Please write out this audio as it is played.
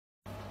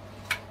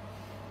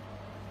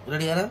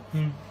Ready అరా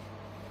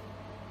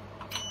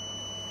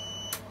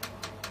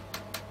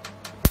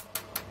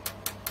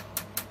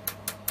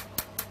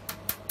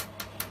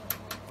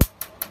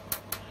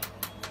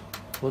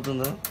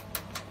పోతుందా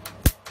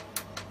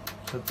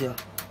సత్య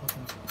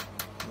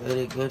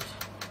very good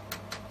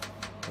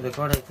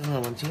record అవుతుందా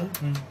మంచిగా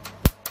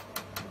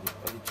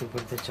అది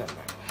చూపెడితే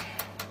చాలా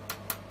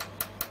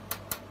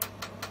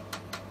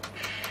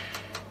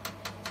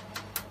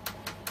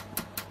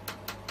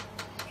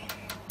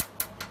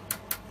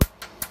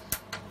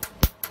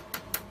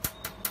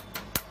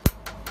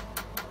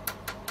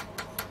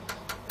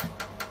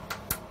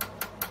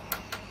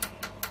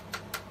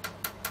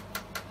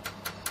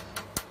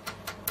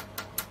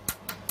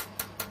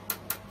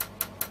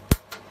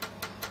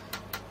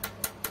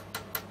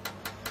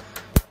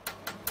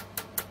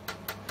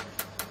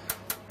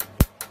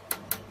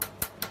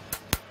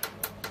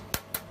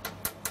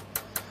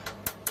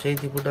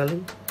చేతి పుట్టాలి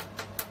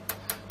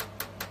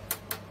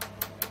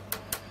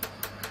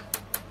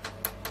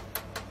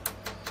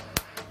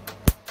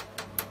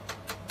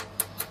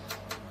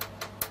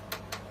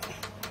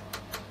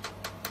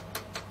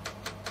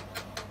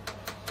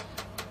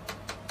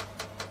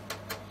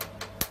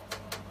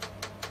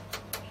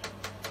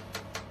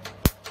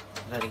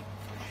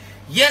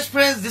yes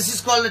friends, this is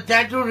called a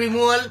tattoo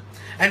removal.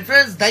 And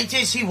friends,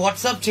 దయచేసి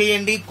వాట్సాప్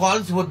చేయండి,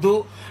 కాల్స్ వద్దు.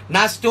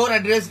 నా store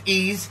address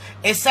is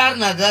SR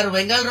Nagar,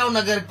 Vengala Rao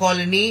Nagar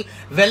colony,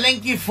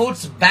 Vellanki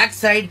foods back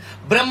side,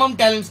 Brahmam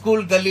talent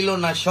school గల్లీలో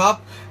నా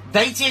షాప్.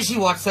 దయచేసి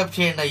వాట్సాప్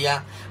చేయండి అయ్యా,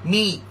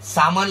 మీ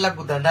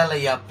సామాన్లకు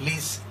దండాలయ్యా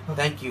ప్లీజ్.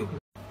 Thank you.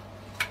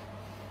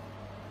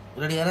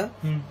 రెడీ అరా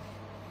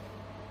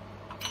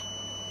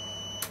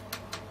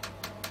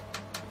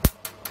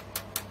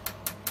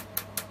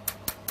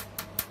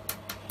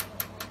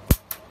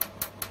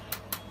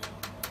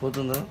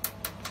పోతుందా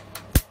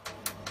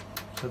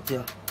సత్య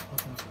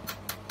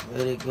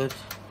వెరీ గుడ్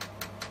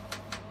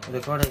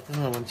రికార్డ్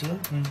అవుతుందా మంచిగా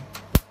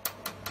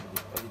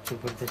అది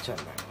చూపెడితే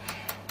చాలా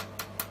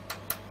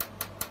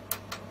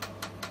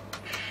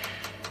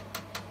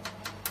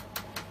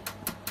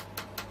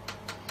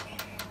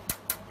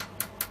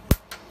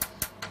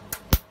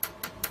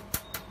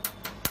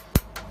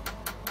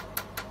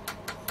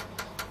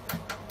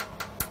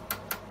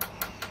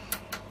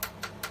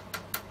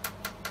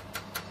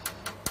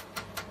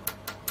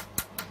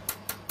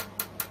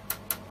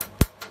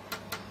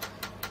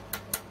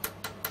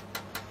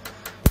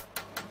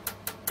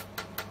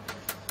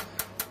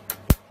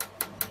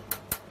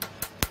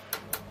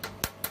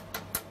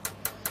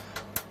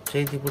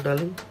చేతి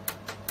పుట్టాలి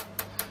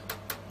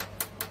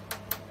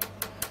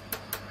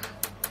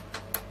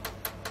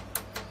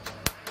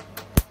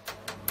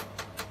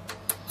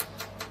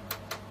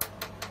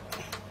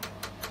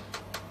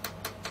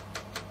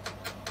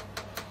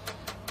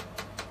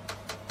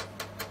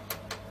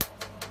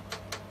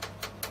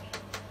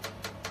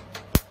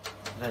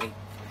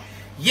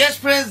yes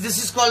friends, this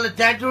is called a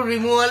tattoo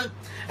removal.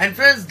 And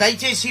friends,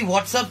 దయచేసి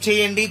వాట్సాప్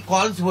చేయండి,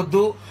 కాల్స్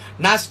వద్దు.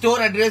 నా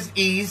store address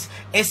is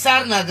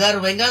SR Nagar,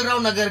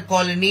 Vengala Rao Nagar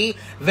colony,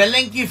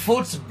 Vellanki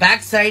foods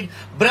back side,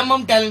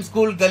 Brahmam talent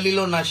school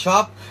గల్లీలో నా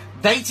షాప్.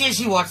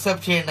 దయచేసి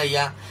వాట్సాప్ చేయండి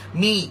అయ్యా,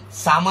 మీ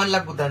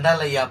సామాన్లకు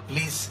దండాలయ్యా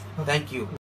ప్లీజ్. Thank you.